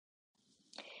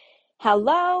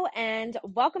Hello and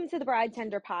welcome to the Bride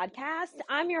Tender podcast.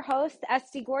 I'm your host,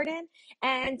 Estee Gordon,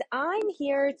 and I'm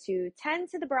here to tend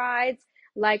to the brides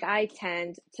like I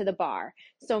tend to the bar.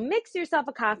 So mix yourself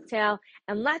a cocktail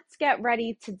and let's get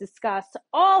ready to discuss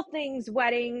all things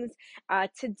weddings.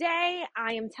 Today,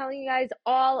 I am telling you guys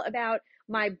all about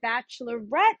my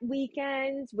Bachelorette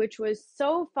weekend, which was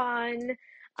so fun.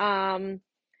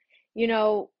 You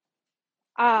know,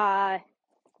 uh,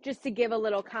 just to give a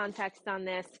little context on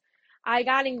this, I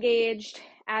got engaged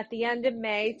at the end of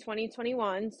May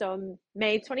 2021. So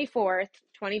May 24th,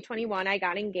 2021, I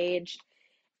got engaged.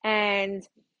 And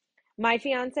my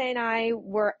fiance and I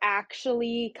were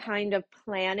actually kind of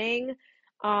planning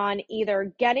on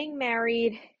either getting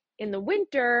married in the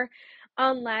winter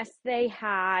unless they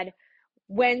had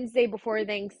Wednesday before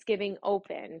Thanksgiving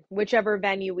open. Whichever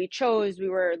venue we chose, we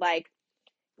were like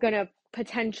going to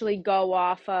potentially go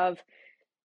off of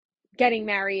getting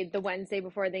married the Wednesday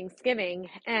before Thanksgiving.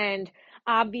 And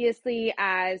obviously,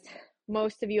 as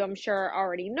most of you I'm sure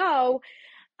already know,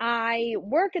 I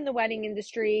work in the wedding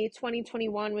industry.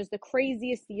 2021 was the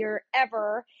craziest year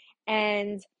ever.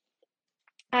 And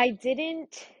I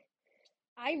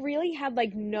really had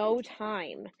like no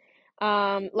time,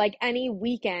 like any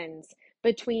weekends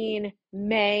between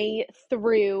May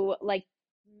through like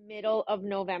middle of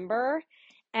November.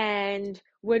 And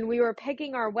when we were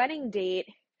picking our wedding date,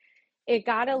 it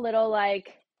got a little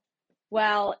like,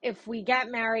 well, if we get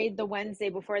married the Wednesday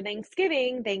before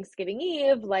Thanksgiving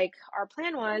Eve, like our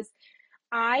plan was,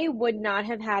 I would not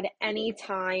have had any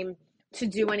time to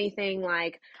do anything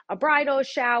like a bridal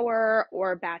shower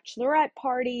or a bachelorette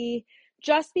party,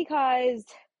 just because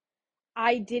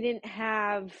I didn't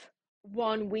have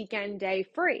one weekend day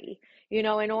free. You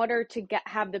know, in order to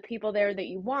have the people there that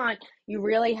you want, you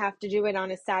really have to do it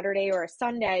on a Saturday or a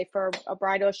Sunday for a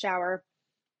bridal shower.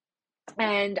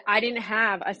 And I didn't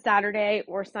have a Saturday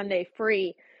or Sunday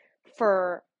free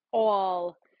for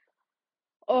all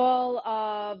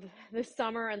of the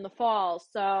summer and the fall.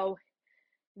 So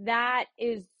that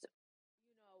is,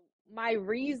 my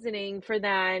reasoning for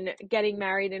then getting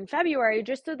married in February,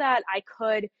 just so that I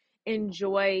could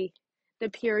enjoy the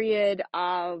period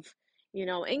of,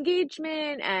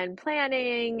 engagement and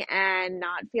planning and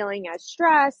not feeling as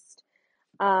stressed.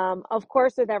 Of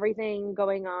course, with everything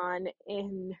going on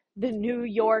in the New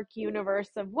York universe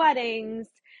of weddings,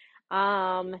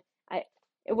 um, it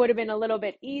would have been a little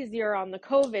bit easier on the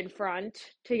COVID front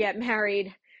to get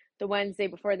married the Wednesday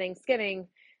before Thanksgiving,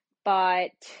 but,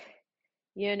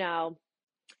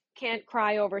 can't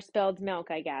cry over spilled milk,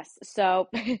 I guess. So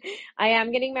I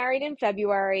am getting married in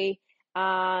February,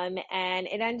 and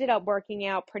it ended up working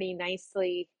out pretty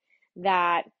nicely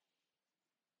that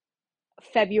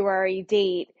February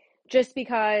date, just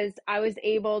because I was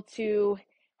able to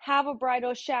have a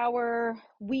bridal shower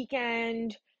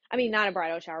weekend. I mean, not a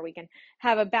bridal shower weekend,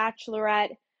 have a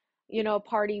bachelorette,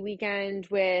 party weekend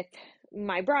with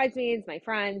my bridesmaids, my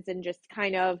friends, and just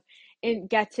kind of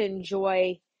get to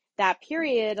enjoy that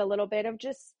period a little bit of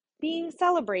just being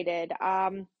celebrated.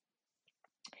 I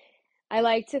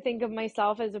like to think of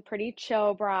myself as a pretty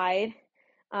chill bride.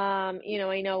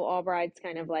 I know all brides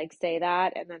kind of like say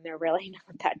that and then they're really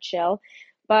not that chill.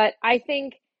 But I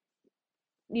think,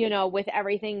 with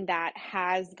everything that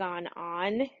has gone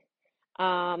on,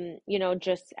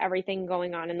 just everything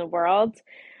going on in the world,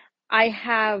 I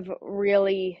have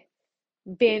really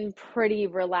been pretty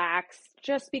relaxed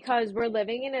just because we're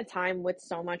living in a time with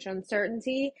so much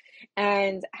uncertainty,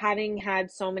 and having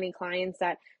had so many clients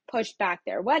that pushed back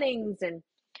their weddings, and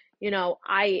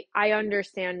I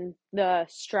understand the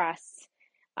stress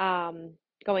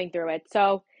going through it.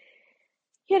 So,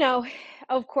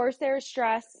 of course there's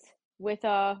stress with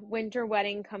a winter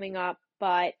wedding coming up,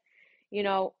 but you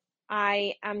know,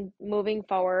 I am moving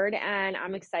forward and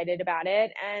I'm excited about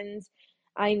it, and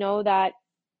I know that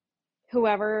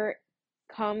whoever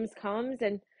comes,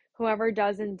 and whoever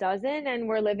doesn't, and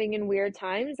we're living in weird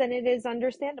times, and it is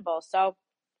understandable. So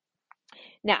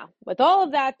now, with all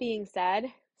of that being said,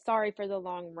 sorry for the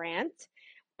long rant,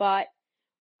 but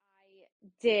I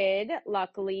did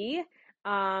luckily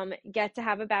get to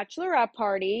have a bachelorette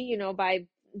party. By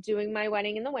doing my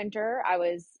wedding in the winter, I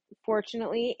was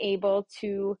fortunately able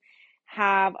to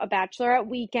have a bachelorette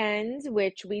weekend,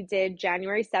 which we did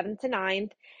January 7th to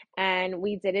 9th, and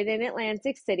we did it in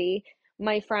Atlantic City.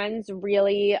 My friends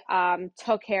really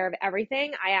took care of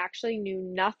everything. I actually knew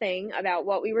nothing about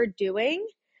what we were doing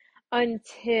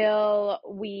until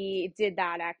we did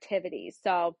that activity.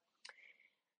 So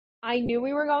I knew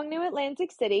we were going to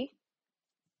Atlantic City,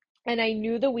 and I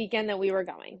knew the weekend that we were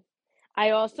going.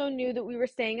 I also knew that we were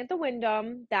staying at the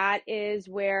Wyndham. That is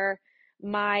where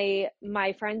my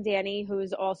friend Danny,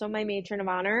 who's also my matron of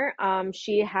honor,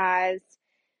 she has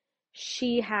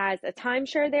a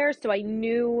timeshare there, so I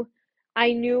knew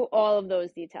all of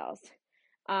those details.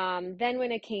 Then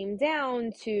when it came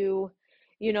down to,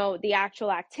 the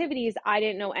actual activities, I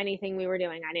didn't know anything we were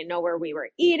doing. I didn't know where we were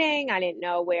eating. I didn't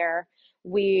know where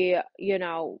we,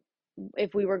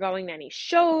 if we were going to any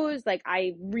shows. Like,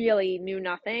 I really knew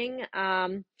nothing.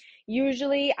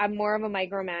 Usually I'm more of a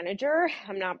micromanager.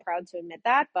 I'm not proud to admit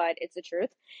that, but it's the truth.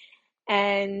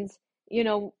 And,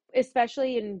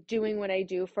 especially in doing what I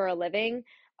do for a living,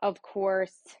 of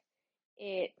course,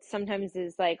 it sometimes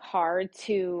is like hard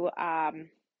to,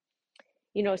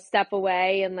 step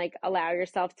away and like allow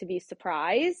yourself to be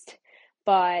surprised.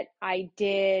 But I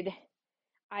did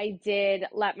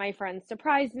let my friends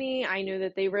surprise me. I knew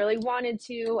that they really wanted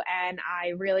to, and I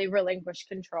really relinquished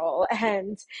control.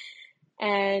 And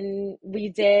we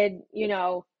did,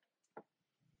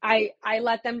 I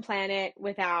let them plan it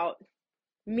without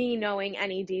me knowing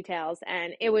any details,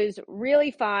 and it was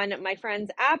really fun. My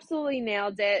friends absolutely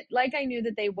nailed it, like I knew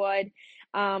that they would.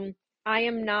 I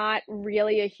am not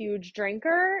really a huge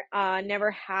drinker, never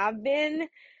have been,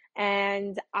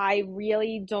 and I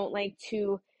don't like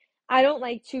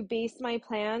to base my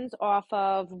plans off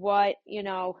of what,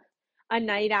 a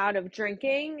night out of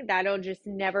drinking. That'll just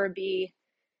never be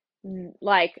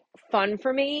like fun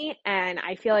for me. And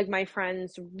I feel like my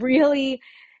friends really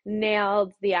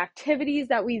nailed the activities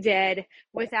that we did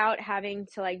without having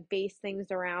to like base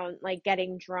things around like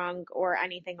getting drunk or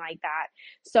anything like that.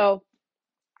 So,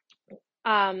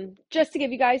 just to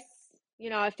give you guys,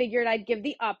 I figured I'd give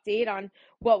the update on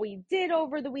what we did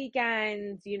over the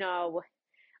weekend,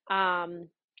 um,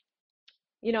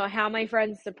 how my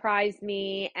friends surprised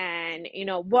me, and,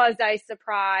 was I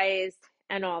surprised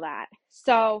and all that.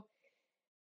 So,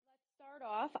 start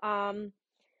off.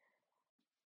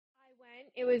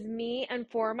 It was me and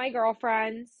four of my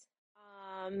girlfriends.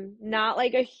 Not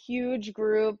like a huge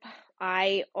group.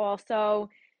 I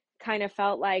also kind of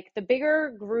felt like the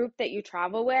bigger group that you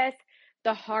travel with,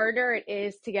 the harder it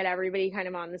is to get everybody kind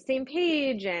of on the same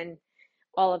page and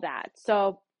all of that.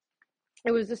 So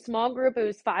it was a small group. It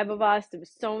was five of us. It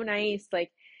was so nice.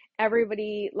 Like,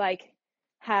 everybody like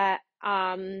had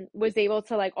was able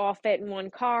to like all fit in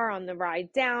one car on the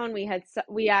ride down. We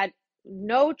had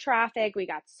no traffic. We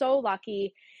got so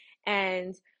lucky,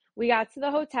 and we got to the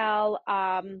hotel.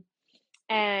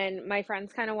 And my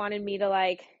friends kind of wanted me to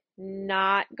like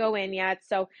not go in yet,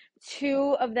 so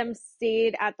two of them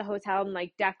stayed at the hotel and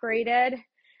like decorated,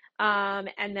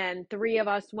 and then three of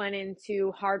us went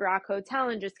into Hard Rock Hotel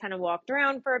and just kind of walked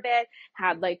around for a bit,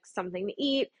 had like something to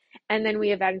eat. And then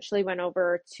we eventually went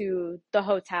over to the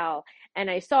hotel, and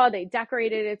I saw they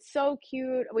decorated it so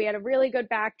cute. We had a really good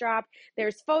backdrop.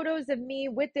 There's photos of me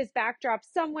with this backdrop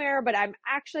somewhere, but I'm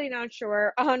actually not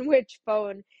sure on which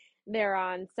phone they're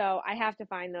on. So I have to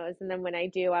find those. And then when I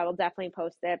do, I will definitely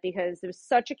post it because it was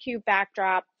such a cute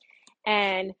backdrop.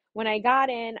 And when I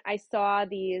got in, I saw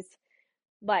these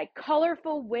like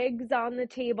colorful wigs on the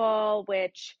table,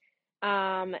 which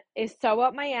is so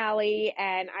up my alley.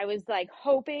 And I was like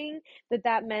hoping that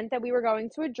that meant that we were going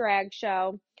to a drag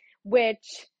show,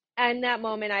 which, and that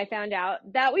moment I found out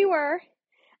that we were.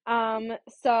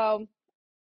 So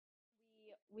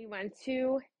we went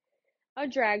to a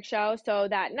drag show. So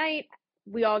that night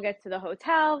we all get to the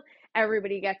hotel,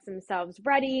 everybody gets themselves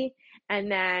ready, and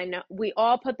then we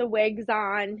all put the wigs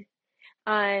on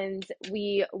and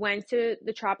we went to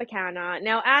the Tropicana.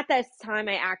 Now, at this time,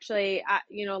 I actually,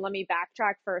 let me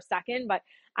backtrack for a second, but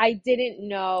I didn't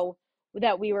know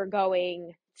that we were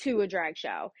going to a drag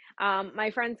show.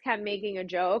 My friends kept making a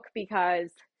joke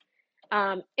because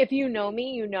if you know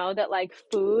me, you know that like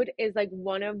food is like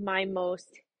one of my most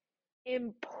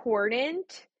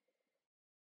important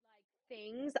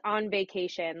things on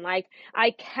vacation. Like,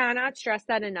 I cannot stress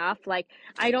that enough. Like,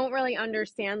 I don't really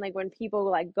understand like when people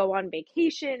like go on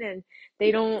vacation and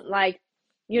they don't like,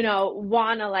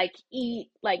 want to like eat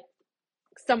like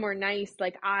somewhere nice.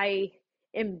 Like, I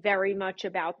am very much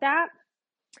about that.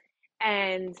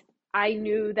 And I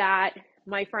knew that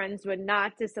my friends would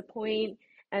not disappoint,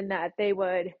 and that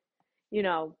you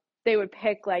know, they would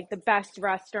pick like the best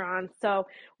restaurants. So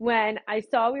when I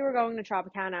saw we were going to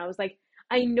Tropicana, I was like,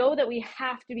 I know that we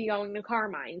have to be going to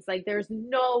Carmine's. Like, there's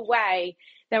no way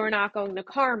that we're not going to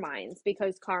Carmine's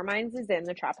because Carmine's is in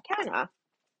the Tropicana.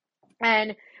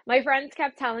 And my friends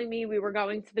kept telling me we were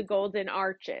going to the Golden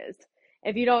Arches.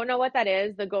 If you don't know what that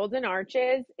is, the Golden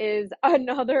Arches is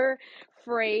another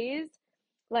phrase,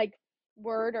 like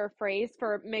word or phrase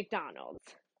for McDonald's.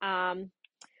 Um,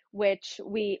 which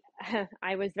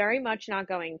I was very much not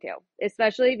going to,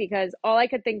 especially because all I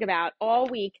could think about all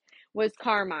week was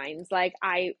Carmine's. Like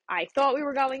I thought we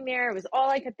were going there. It was all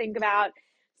I could think about.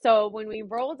 So when we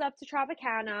rolled up to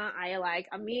Tropicana, I like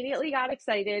immediately got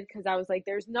excited because I was like,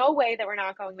 there's no way that we're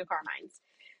not going to Carmine's.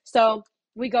 So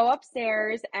we go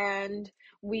upstairs and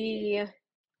we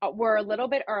were a little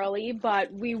bit early,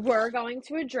 but we were going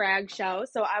to a drag show.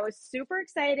 So I was super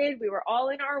excited. We were all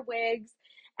in our wigs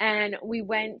and we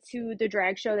went to the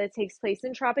drag show that takes place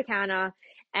in Tropicana.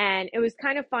 And it was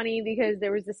kind of funny because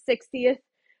there was a 60th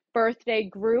birthday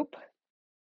group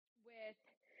with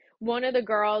one of the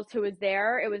girls who was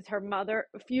there. It was her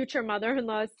future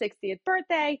mother-in-law's 60th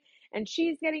birthday, and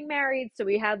she's getting married. So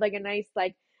we had like a nice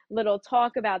like little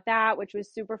talk about that, which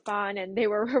was super fun. And they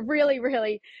were a really,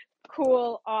 really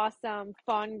cool, awesome,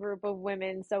 fun group of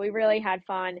women. So we really had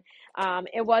fun.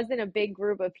 It wasn't a big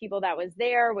group of people that was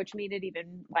there, which made it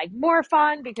even like more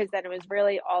fun because then it was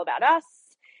really all about us.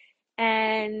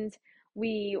 And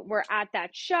we were at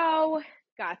that show,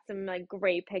 got some like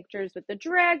great pictures with the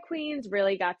drag queens,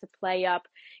 really got to play up,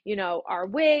 our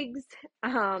wigs.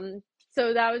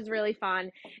 So that was really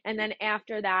fun. And then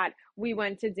after that, we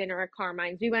went to dinner at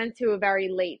Carmine's. We went to a very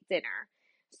late dinner.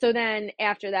 So then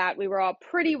after that, we were all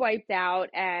pretty wiped out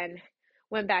and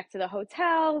went back to the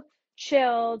hotel,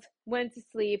 chilled, went to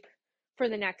sleep for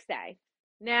the next day.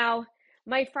 Now,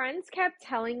 my friends kept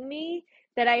telling me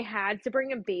that I had to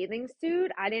bring a bathing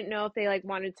suit. I didn't know if they like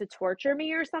wanted to torture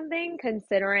me or something,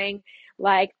 considering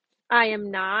like I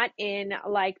am not in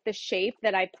like the shape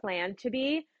that I plan to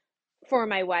be for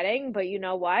my wedding. But you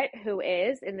know what? Who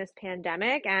is in this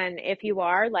pandemic? And if you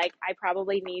are, like, I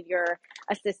probably need your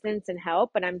assistance and help,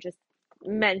 but I'm just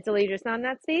mentally just not in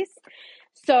that space.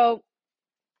 So,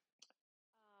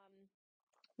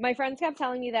 my friends kept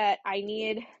telling me that I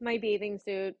need my bathing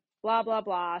suit, blah, blah,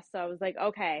 blah. So I was like,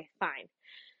 okay, fine.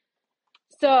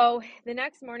 So the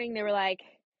next morning they were like,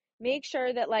 make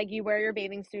sure that like you wear your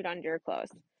bathing suit under your clothes.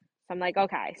 So I'm like,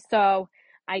 okay. So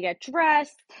I get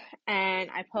dressed and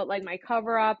I put like my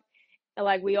cover up.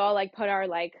 Like we all like put our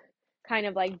like kind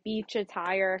of like beach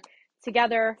attire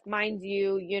together. Mind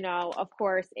you, of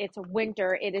course it's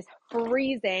winter. It is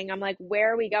freezing. I'm like,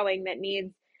 where are we going that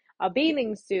needs a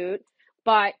bathing suit?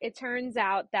 But it turns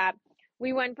out that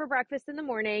we went for breakfast in the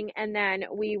morning and then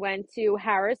we went to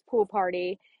Harrah's pool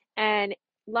party. And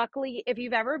luckily, if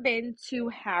you've ever been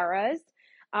to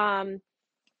um,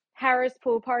 Harrah's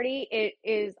pool party, it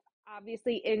is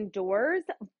obviously indoors,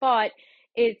 but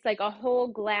it's like a whole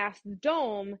glass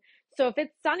dome. So if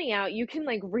it's sunny out, you can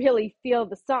like really feel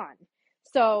the sun.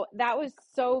 So that was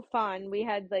so fun. We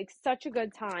had like such a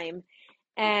good time.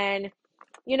 And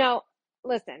you know,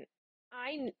 listen,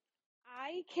 I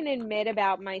can admit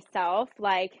about myself,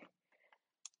 like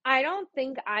I don't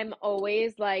think I'm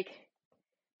always like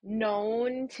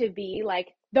known to be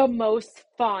like the most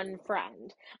fun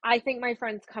friend. I think my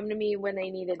friends come to me when they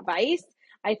need advice.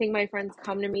 I think my friends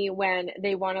come to me when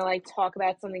they want to like talk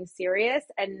about something serious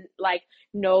and like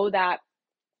know that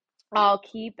I'll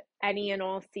keep any and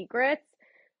all secrets.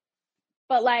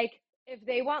 But like if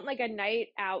they want like a night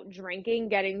out drinking,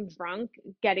 getting drunk,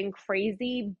 getting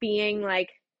crazy, being like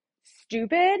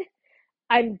stupid,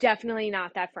 I'm definitely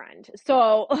not that friend.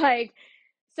 So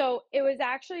it was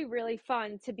actually really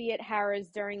fun to be at Harrah's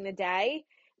during the day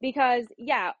because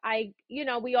yeah,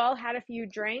 we all had a few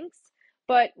drinks,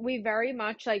 but we very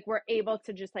much like were able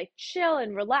to just like chill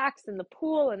and relax in the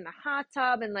pool and the hot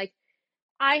tub and like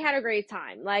I had a great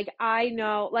time. Like I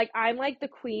know, like I'm like the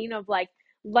queen of like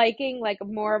liking like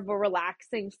more of a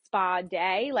relaxing spa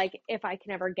day, like if I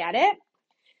can ever get it.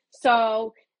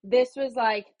 So this was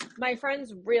like my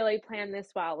friends really planned this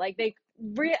well. Like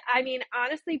I mean,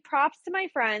 honestly, props to my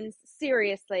friends.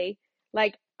 Seriously,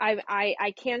 like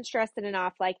I can't stress it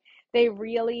enough. Like they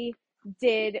really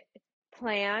did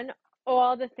plan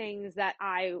all the things that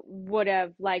I would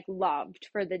have like loved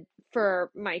for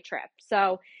my trip.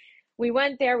 So we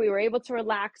went there. We were able to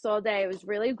relax all day. It was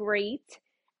really great.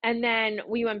 And then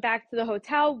we went back to the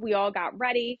hotel. We all got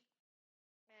ready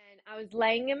and I was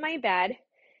laying in my bed,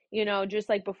 just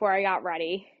like before I got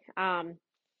ready.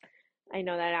 I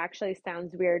know that actually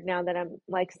sounds weird now that I'm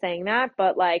like saying that,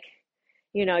 but like,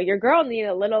 your girl needed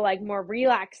a little like more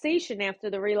relaxation after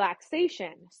the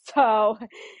relaxation. So,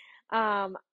 I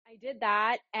did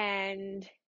that and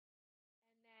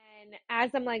then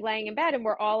as I'm like laying in bed and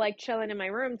we're all like chilling in my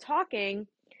room talking,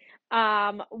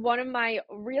 one of my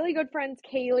really good friends,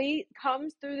 Kaylee,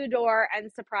 comes through the door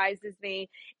and surprises me.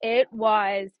 It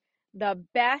was the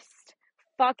best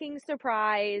fucking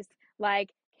surprise. Like,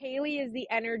 Kaylee is the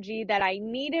energy that I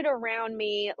needed around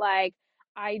me. Like,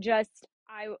 I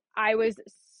was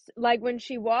like when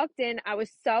she walked in, I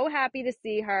was so happy to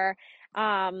see her.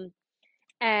 Um,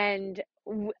 and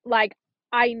like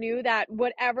I knew that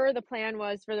whatever the plan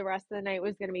was for the rest of the night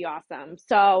was going to be awesome.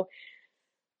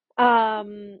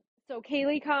 Um, so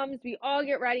Kaylee comes, we all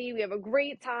get ready, we have a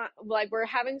great time, like we're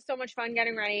having so much fun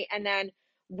getting ready, and then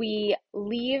we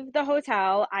leave the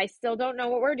hotel. I still don't know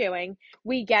what we're doing.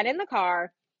 We get in the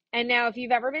car, and now if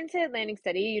you've ever been to Atlantic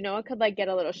City, you know it could like get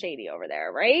a little shady over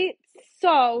there, right?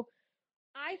 So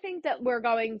I think that we're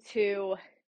going to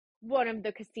one of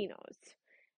the casinos,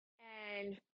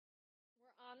 and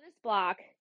we're on this block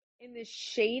in this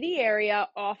shady area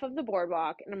off of the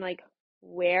boardwalk, and I'm like,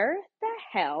 where the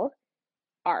hell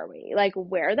are we? Like,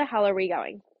 where the hell are we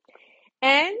going?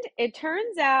 And it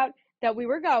turns out that we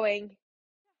were going to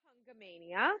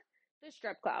Hunkamania, the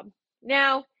strip club.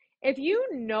 Now, if you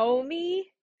know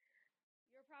me,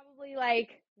 you're probably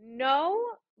like, no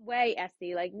way,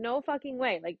 Estee. Like, no fucking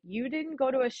way. Like, you didn't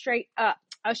go to a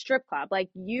strip club. Like,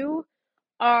 you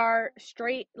are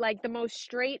straight, like the most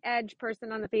straight edge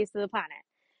person on the face of the planet.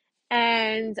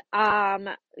 And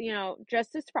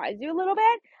just to surprise you a little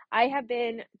bit, I have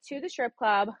been to the strip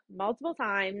club multiple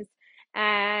times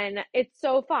and it's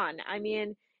so fun. I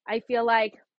mean, I feel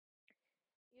like,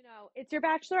 it's your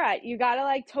bachelorette. You got to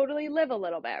like totally live a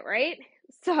little bit, right?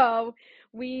 So,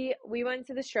 we went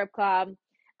to the strip club.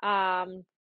 I was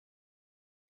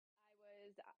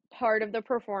part of the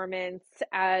performance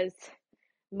as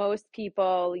most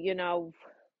people,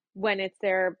 when it's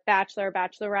their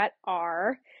bachelorette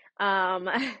are. Um,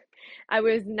 I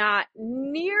was not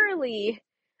nearly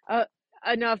uh,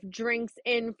 enough drinks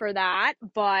in for that,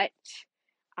 but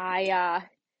I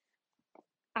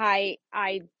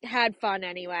I had fun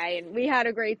anyway, and we had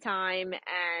a great time.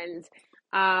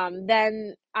 And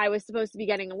then I was supposed to be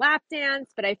getting a lap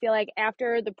dance, but I feel like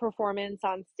after the performance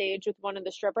on stage with one of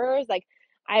the strippers, like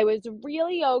I was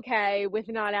really okay with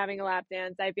not having a lap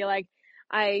dance. I feel like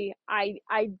I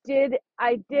did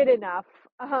enough.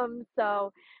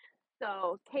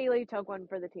 So Kaylee took one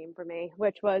for the team for me,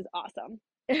 which was awesome.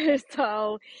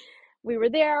 So we were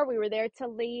there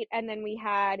till late, and then we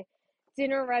had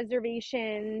dinner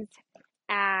reservations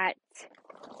at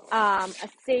a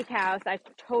steakhouse. I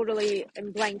totally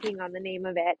am blanking on the name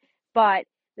of it, but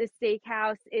the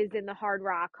steakhouse is in the Hard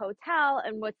Rock Hotel.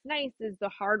 And what's nice is the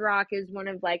Hard Rock is one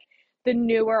of like the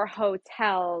newer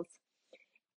hotels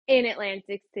in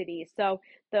Atlantic City. So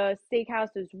the steakhouse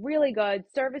was really good.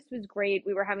 Service was great.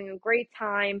 We were having a great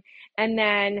time. And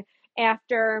then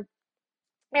after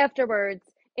afterwards,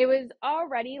 it was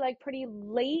already like pretty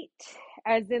late,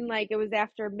 as in like it was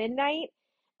after midnight.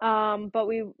 But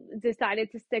we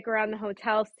decided to stick around the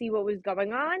hotel, see what was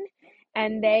going on.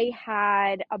 And they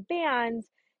had a band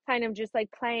kind of just like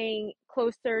playing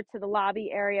closer to the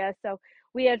lobby area. So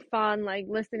we had fun like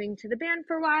listening to the band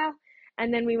for a while.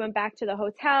 And then we went back to the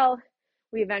hotel.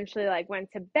 We eventually like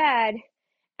went to bed,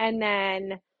 and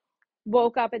then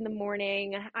woke up in the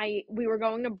morning. We were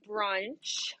going to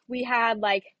brunch. We had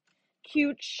like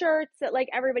cute shirts that like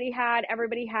everybody had.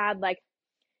 Everybody had like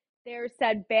theirs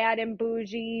said bad and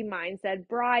bougie, mine said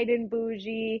bride and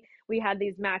bougie. We had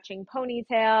these matching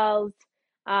ponytails.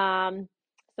 Um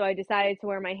so I decided to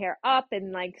wear my hair up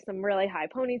in like some really high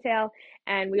ponytail,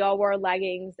 and we all wore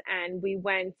leggings, and we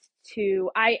went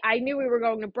to I knew we were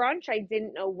going to brunch. I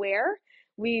didn't know where.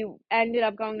 We ended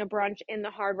up going to brunch in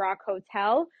the Hard Rock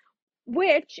Hotel,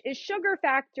 which is Sugar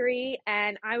Factory.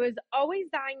 And I was always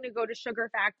dying to go to Sugar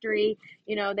Factory.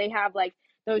 They have like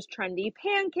those trendy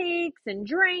pancakes and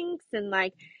drinks, and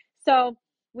like, so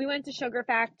we went to Sugar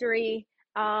Factory.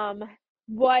 What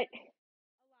a lot of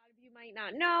you might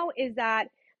not know is that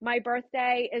my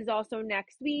birthday is also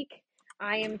next week.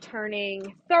 I am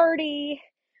turning 30,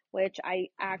 which I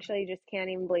actually just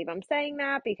can't even believe I'm saying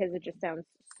that, because it just sounds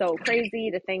so crazy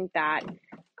to think that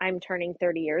I'm turning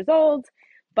 30 years old.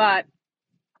 But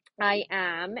I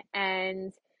am,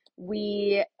 and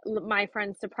my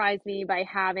friends surprised me by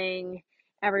having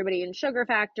everybody in Sugar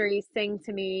Factory sing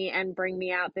to me and bring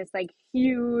me out this like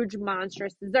huge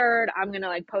monstrous dessert. I'm gonna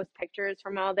like post pictures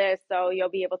from all this so you'll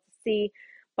be able to see.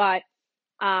 But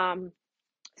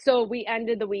so we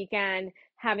ended the weekend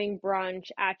having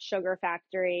brunch at Sugar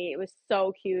Factory. It was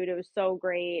so cute. It was so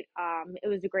great. It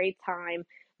was a great time.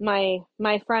 My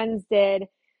friends did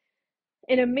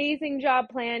an amazing job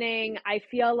planning. I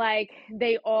feel like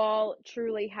they all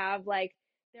truly have like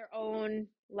their own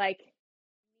like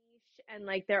niche and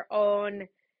like their own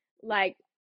like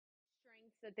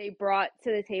strengths that they brought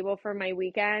to the table for my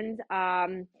weekend.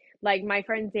 Like my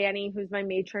friend Danny, who's my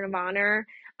matron of honor,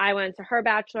 I went to her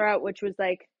bachelorette, which was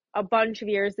like a bunch of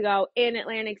years ago in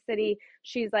Atlantic City.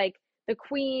 She's like the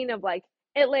queen of like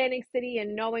Atlantic City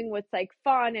and knowing what's like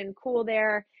fun and cool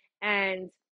there. And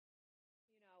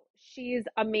she's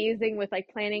amazing with like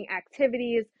planning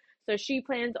activities. So she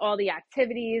plans all the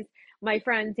activities. My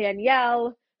friend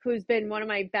Danielle, who's been one of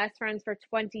my best friends for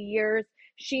 20 years,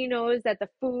 she knows that the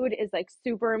food is like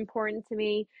super important to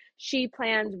me. She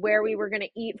plans where we were going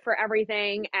to eat for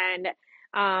everything, and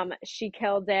she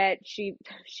killed it.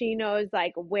 She knows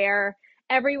like where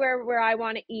everywhere where I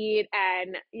want to eat,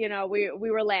 and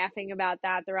we were laughing about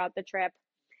that throughout the trip.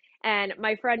 And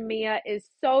my friend Mia is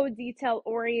so detail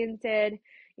oriented.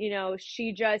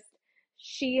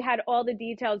 She had all the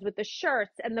details with the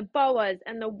shirts and the boas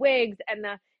and the wigs and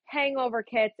the hangover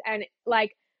kits. And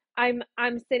like, I'm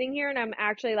sitting here and I'm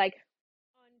actually like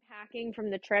unpacking from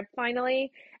the trip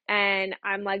finally. And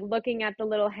I'm like looking at the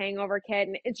little hangover kit,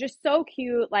 and it's just so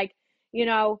cute. Like, you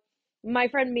know, my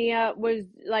friend Mia was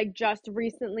like just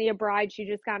recently a bride. She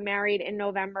just got married in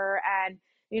November, and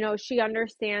she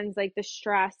understands like the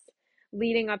stress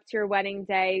leading up to your wedding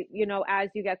day, as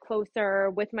you get closer,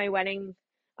 with my wedding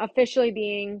officially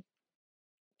being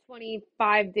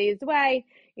 25 days away.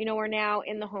 We're now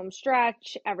in the home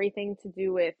stretch. Everything to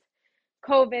do with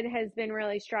COVID has been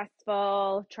really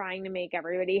stressful. Trying to make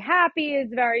everybody happy is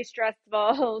very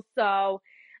stressful. So,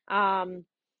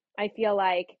 I feel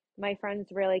like my friends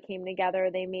really came together.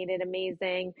 They made it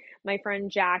amazing. My friend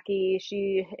Jackie,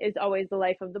 she is always the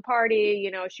life of the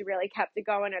party. She really kept it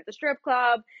going at the strip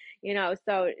club,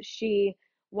 so she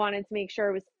wanted to make sure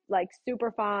it was like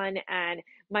super fun. And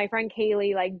my friend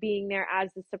Kaylee, like being there as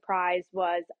the surprise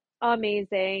was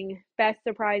amazing. Best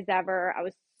surprise ever. I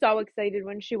was so excited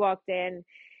when she walked in.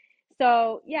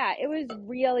 So yeah, it was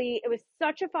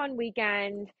such a fun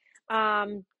weekend.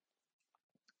 Um,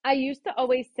 I used to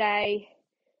always say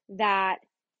that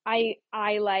I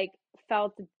like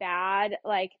felt bad,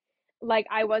 like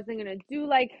I wasn't gonna do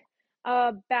like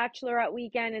a bachelorette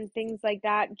weekend and things like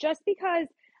that, just because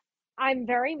I'm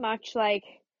very much like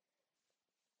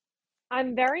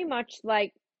I'm very much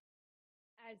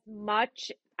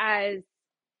as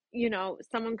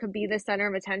someone could be the center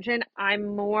of attention.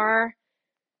 I'm more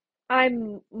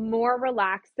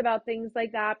relaxed about things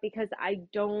like that because I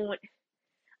don't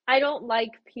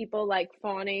like people like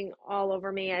fawning all over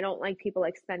me. I don't like people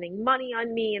like spending money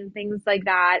on me and things like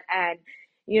that. And,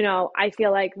 I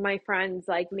feel like my friends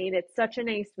like made it such a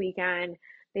nice weekend.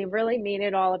 They really made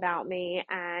it all about me,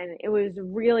 and it was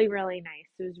really, really nice.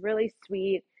 It was really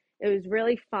sweet. It was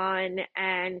really fun,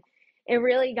 and it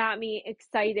really got me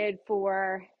excited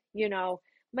for, you know,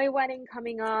 my wedding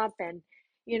coming up, and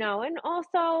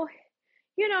also,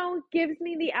 gives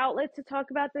me the outlet to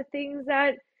talk about the things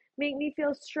that make me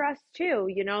feel stressed too.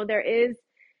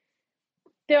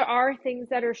 There are things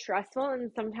that are stressful, and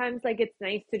sometimes like it's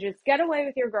nice to just get away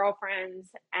with your girlfriends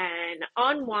and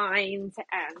unwind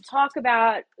and talk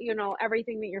about,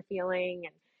 everything that you're feeling.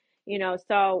 And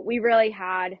so we really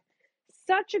had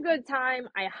such a good time.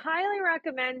 I highly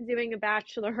recommend doing a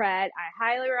bachelorette. I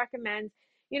highly recommend,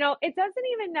 it doesn't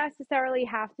even necessarily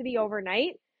have to be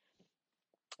overnight,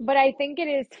 but I think it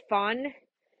is fun,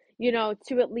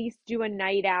 to at least do a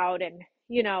night out and,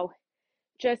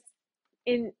 just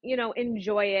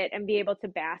enjoy it and be able to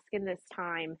bask in this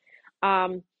time.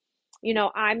 Um,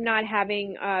 I'm not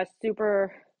having a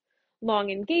super long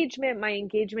engagement. My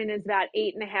engagement is about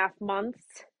 8.5 months.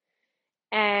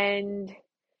 And,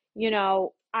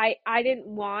 I didn't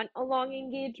want a long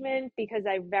engagement because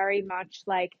I very much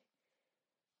like,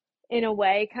 in a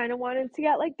way, kind of wanted to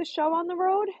get like the show on the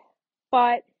road.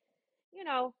 But, the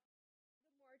more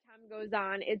time goes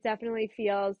on, it definitely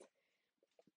feels,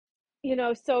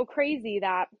 so crazy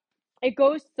that it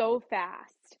goes so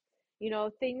fast.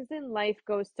 Things in life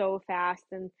go so fast.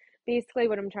 And basically,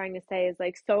 what I'm trying to say is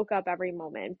like soak up every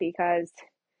moment because,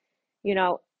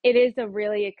 it is a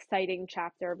really exciting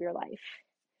chapter of your life.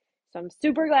 So I'm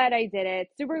super glad I did it.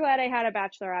 Super glad I had a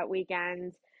bachelorette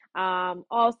weekend.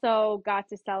 Also got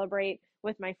to celebrate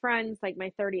with my friends, like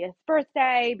my 30th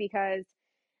birthday, because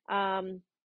obviously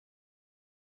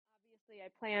I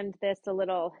planned this a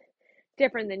little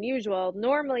different than usual.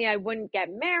 Normally, I wouldn't get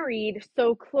married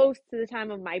so close to the time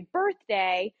of my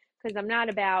birthday because I'm not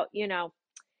about,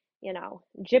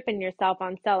 jipping yourself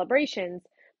on celebrations.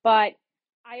 But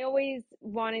I always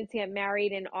wanted to get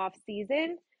married in off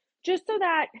season just so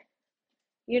that,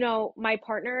 my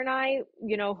partner and I,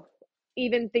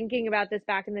 even thinking about this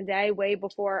back in the day, way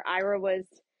before Ira was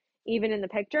even in the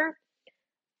picture,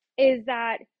 is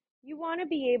that you want to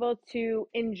be able to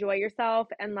enjoy yourself.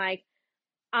 And like,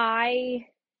 I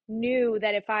knew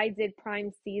that if I did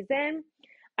prime season,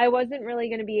 I wasn't really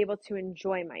going to be able to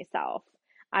enjoy myself.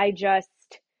 I just,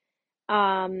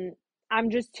 um, I'm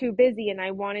just too busy and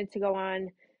I wanted to go on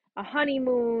a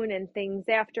honeymoon and things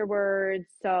afterwards.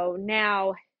 So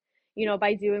now,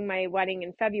 by doing my wedding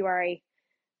in February,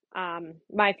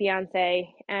 my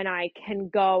fiance and I can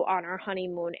go on our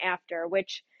honeymoon after,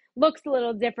 which looks a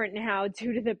little different now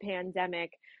due to the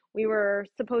pandemic. We were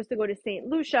supposed to go to St.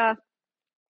 Lucia,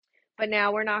 but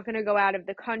now we're not going to go out of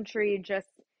the country just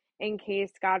in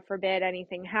case, God forbid,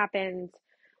 anything happens.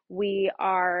 We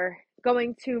are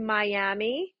going to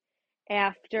Miami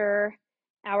after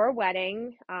our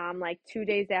wedding, like 2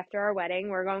 days after our wedding.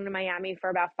 We're going to Miami for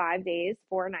about 5 days,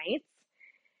 4 nights.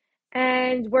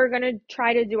 And we're going to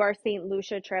try to do our St.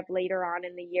 Lucia trip later on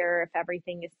in the year if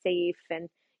everything is safe and,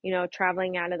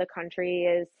 traveling out of the country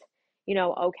is,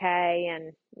 okay.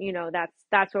 And,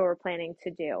 that's what we're planning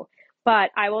to do.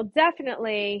 But I will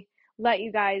definitely let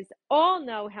you guys all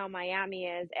know how Miami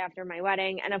is after my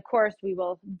wedding. And of course, we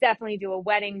will definitely do a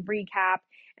wedding recap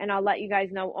and I'll let you guys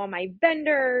know all my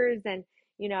vendors and,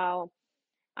 you know,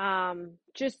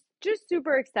 just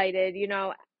super excited.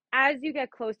 As you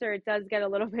get closer, it does get a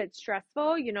little bit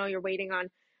stressful. You're waiting on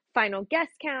final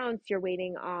guest counts, you're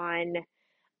waiting on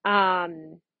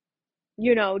um,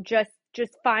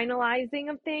 just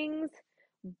finalizing of things,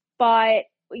 but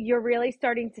you're really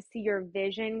starting to see your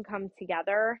vision come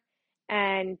together.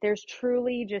 And there's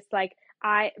truly just like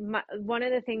one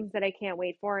of the things that I can't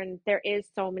wait for, and there is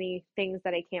so many things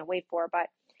that I can't wait for, but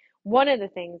one of the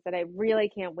things that I really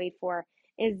can't wait for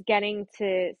is getting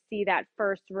to see that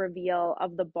first reveal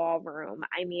of the ballroom.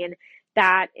 I mean,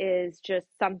 that is just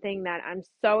something that I'm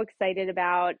so excited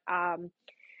about.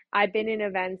 I've been in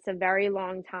events a very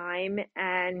long time,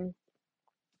 and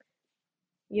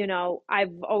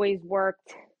I've always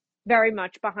worked very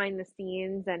much behind the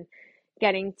scenes and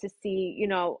getting to see,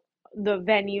 the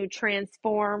venue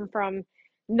transform from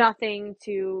nothing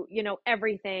to,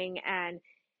 everything. And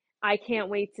I can't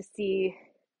wait to see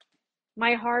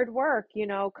my hard work,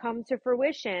 come to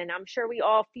fruition. I'm sure we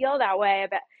all feel that way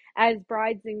about as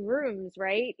brides and grooms,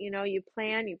 right? You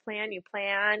plan, you plan, you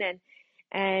plan,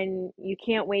 and you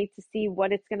can't wait to see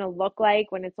what it's going to look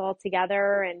like when it's all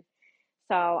together. And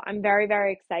so I'm very,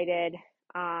 very excited.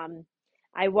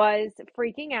 I was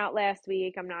freaking out last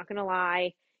week. I'm not going to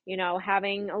lie,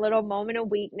 having a little moment of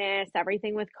weakness.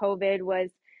 Everything with COVID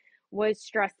was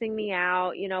stressing me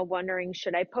out, wondering,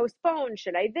 should I postpone?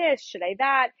 Should I this? Should I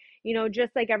that?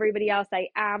 Just like everybody else, I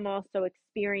am also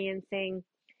experiencing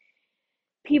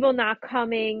people not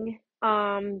coming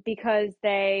because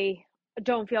they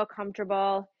don't feel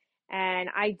comfortable. And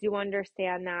I do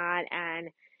understand that. And,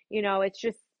 it's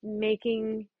just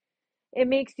it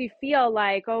makes you feel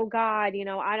like, oh God,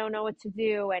 I don't know what to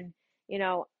do. And,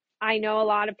 I know a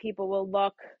lot of people will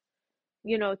look,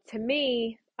 to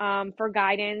me, for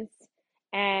guidance.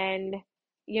 And,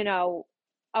 you know,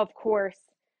 of course,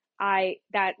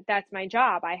 that's my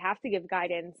job. I have to give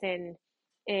guidance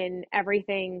in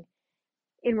everything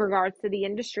in regards to the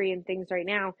industry and things right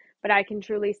now. But I can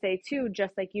truly say too,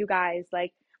 just like you guys,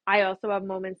 like I also have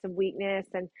moments of weakness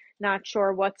and not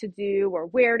sure what to do or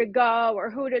where to go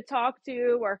or who to talk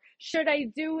to or should I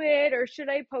do it or should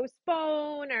I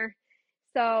postpone or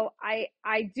so I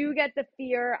do get the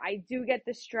fear, I do get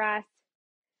the stress.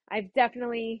 I've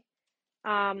definitely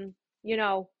you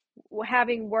know,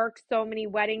 having worked so many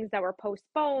weddings that were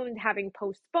postponed, having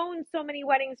postponed so many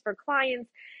weddings for clients,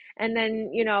 and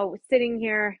then, sitting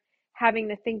here having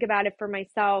to think about it for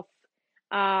myself,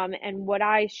 and what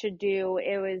I should do.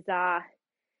 It was,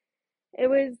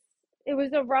 it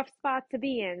was a rough spot to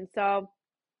be in. So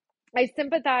I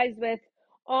sympathize with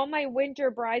all my winter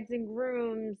brides and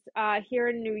grooms here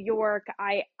in New York.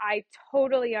 I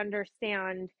totally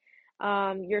understand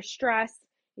your stress,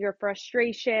 your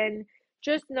frustration.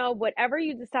 Just know whatever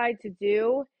you decide to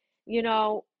do, you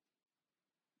know,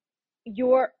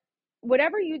 your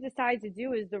whatever you decide to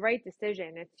do is the right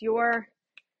decision. It's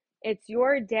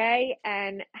your day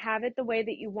and have it the way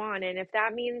that you want. And if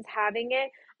that means having it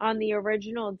on the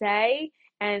original day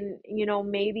and,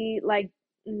 maybe like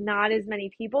not as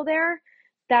many people there,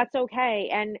 that's okay.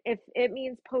 And if it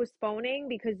means postponing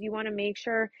because you want to make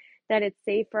sure that it's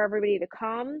safe for everybody to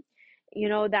come,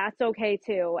 that's okay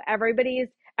too. Everybody's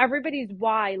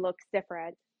why looks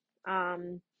different.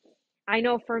 I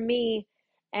know for me,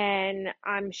 and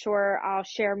I'm sure I'll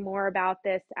share more about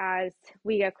this as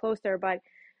we get closer, but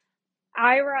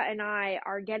Ira and I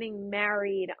are getting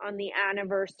married on the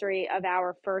anniversary of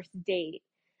our first date.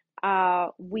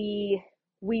 We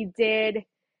did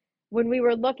when we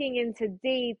were looking into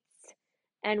dates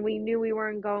and we knew we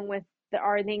weren't going with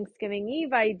our Thanksgiving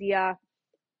Eve idea.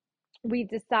 We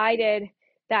decided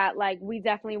that like we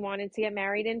definitely wanted to get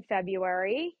married in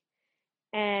February,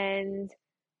 and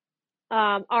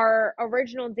Our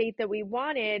original date that we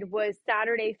wanted was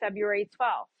Saturday, February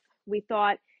 12th. We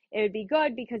thought it would be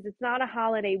good because it's not a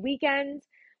holiday weekend,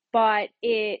 but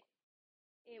it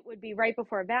would be right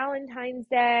before Valentine's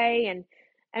Day,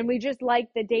 and we just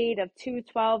liked the date of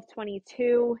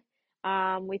 2/12/22.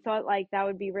 We thought like that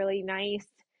would be really nice.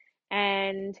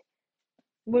 And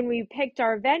when we picked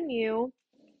our venue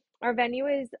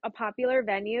is a popular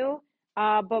venue,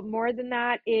 but more than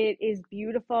that, it is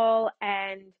beautiful.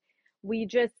 And we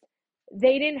just,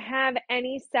 they didn't have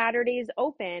any Saturdays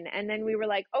open. And then we were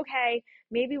like, okay,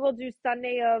 maybe we'll do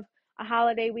Sunday of a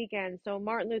holiday weekend. So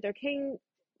Martin Luther King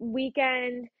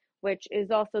weekend, which is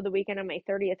also the weekend of my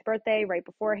 30th birthday, right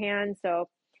beforehand. So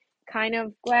kind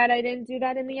of glad I didn't do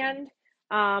that in the end.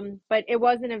 But it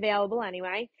wasn't available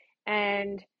anyway.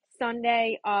 And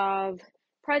Sunday of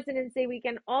President's Day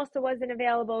weekend also wasn't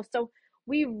available. So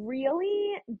we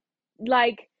really,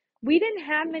 like, we didn't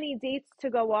have many dates to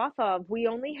go off of. We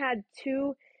only had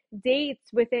two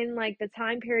dates within like the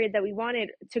time period that we wanted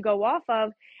to go off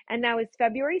of, and that was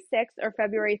February 6th or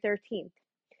February 13th.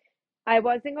 I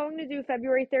wasn't going to do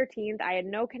February 13th. I had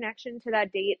no connection to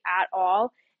that date at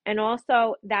all. And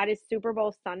also, that is Super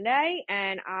Bowl Sunday,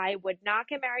 and I would not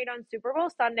get married on Super Bowl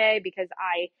Sunday because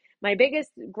my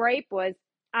biggest gripe was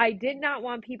I did not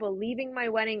want people leaving my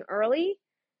wedding early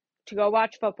to go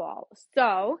watch football.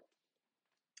 So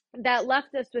that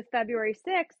left us with February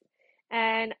 6th,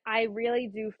 and I really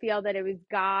do feel that it was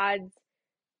God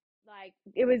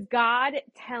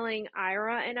telling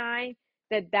Ira and I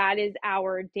that that is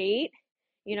our date.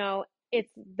 You know,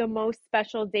 it's the most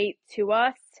special date to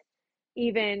us,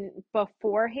 even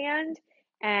beforehand,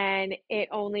 and it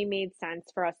only made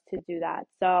sense for us to do that.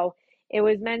 So it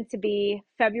was meant to be.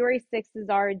 February 6th is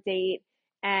our date,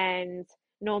 and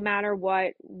no matter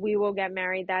what, we will get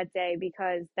married that day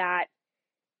because that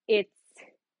it's,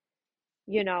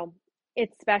 you know,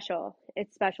 it's special.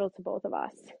 It's special to both of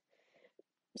us.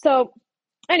 So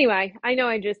anyway, I know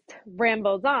I just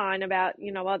rambled on about,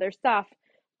 other stuff,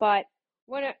 but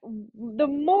the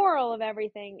moral of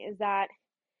everything is that,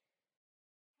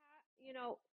 you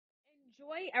know,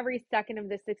 enjoy every second of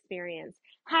this experience.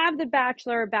 Have the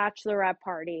bachelor or bachelorette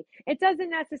party. It doesn't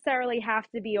necessarily have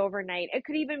to be overnight. It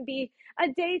could even be a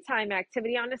daytime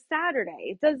activity on a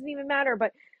Saturday. It doesn't even matter,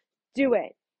 but do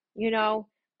it. You know,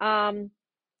 um,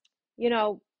 you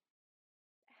know,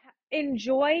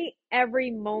 enjoy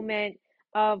every moment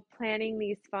of planning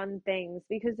these fun things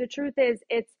because the truth is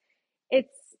it's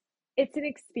it's an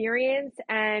experience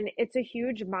and it's a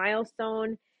huge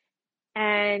milestone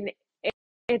and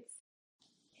it's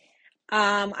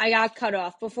I got cut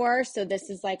off before, so this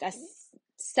is like a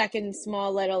second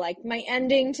small little like my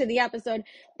ending to the episode.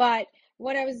 But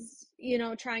what I was,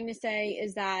 trying to say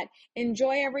is that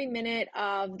enjoy every minute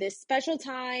of this special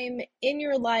time in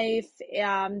your life,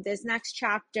 this next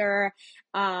chapter.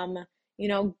 Um, you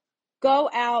know, go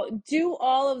out, do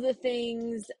all of the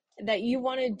things that you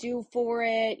want to do for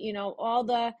it.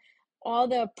 All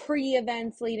the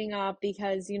pre-events leading up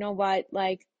because you know what,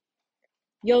 like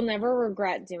you'll never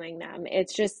regret doing them.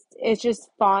 It's just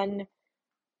fun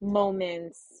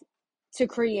moments to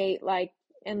create like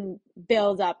and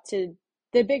build up to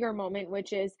the bigger moment,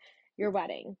 which is your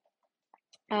wedding.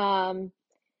 Um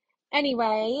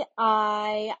anyway,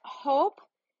 I hope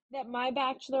that my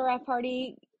bachelorette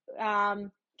party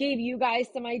gave you guys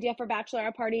some idea for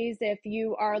bachelorette parties if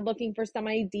you are looking for some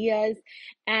ideas.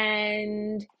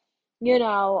 And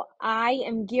I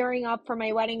am gearing up for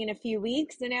my wedding in a few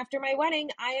weeks. And after my wedding,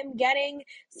 I am getting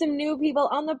some new people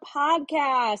on the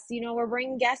podcast. We're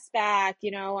bringing guests back.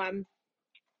 I'm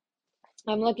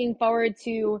looking forward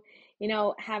to,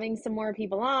 having some more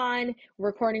people on,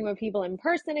 recording with people in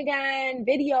person again,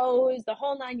 videos, the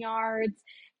whole nine yards.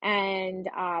 And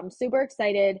super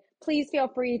excited. Please feel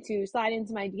free to slide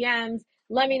into my DMs.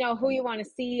 Let me know who you want to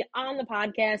see on the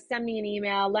podcast. Send me an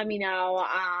email. Let me know.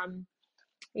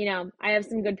 I have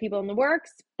some good people in the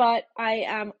works, but I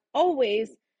am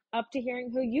always up to hearing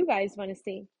who you guys want to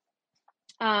see.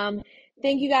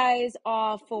 Thank you guys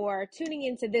all for tuning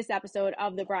into this episode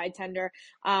of The Bride Tender,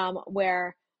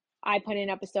 where I put an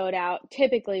episode out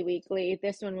typically weekly.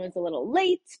 This one was a little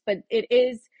late, but it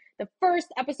is the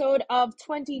first episode of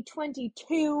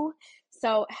 2022.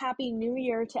 So happy New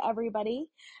Year to everybody.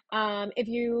 If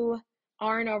you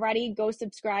aren't already, go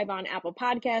subscribe on Apple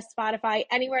Podcasts, Spotify,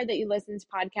 anywhere that you listen to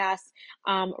podcasts.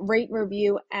 Rate,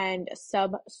 review, and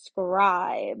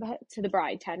subscribe to The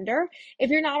Bride Tender. If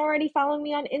you're not already following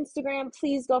me on Instagram,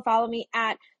 please go follow me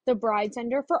at The Bride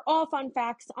Tender for all fun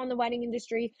facts on the wedding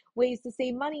industry, ways to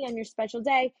save money on your special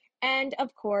day, and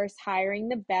of course, hiring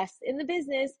the best in the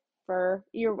business for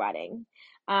your wedding.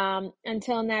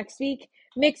 Until next week,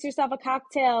 mix yourself a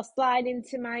cocktail, slide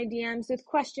into my DMs with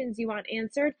questions you want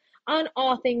answered on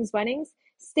all things weddings.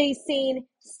 Stay sane,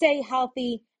 stay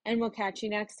healthy, and we'll catch you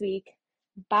next week.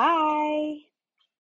 Bye.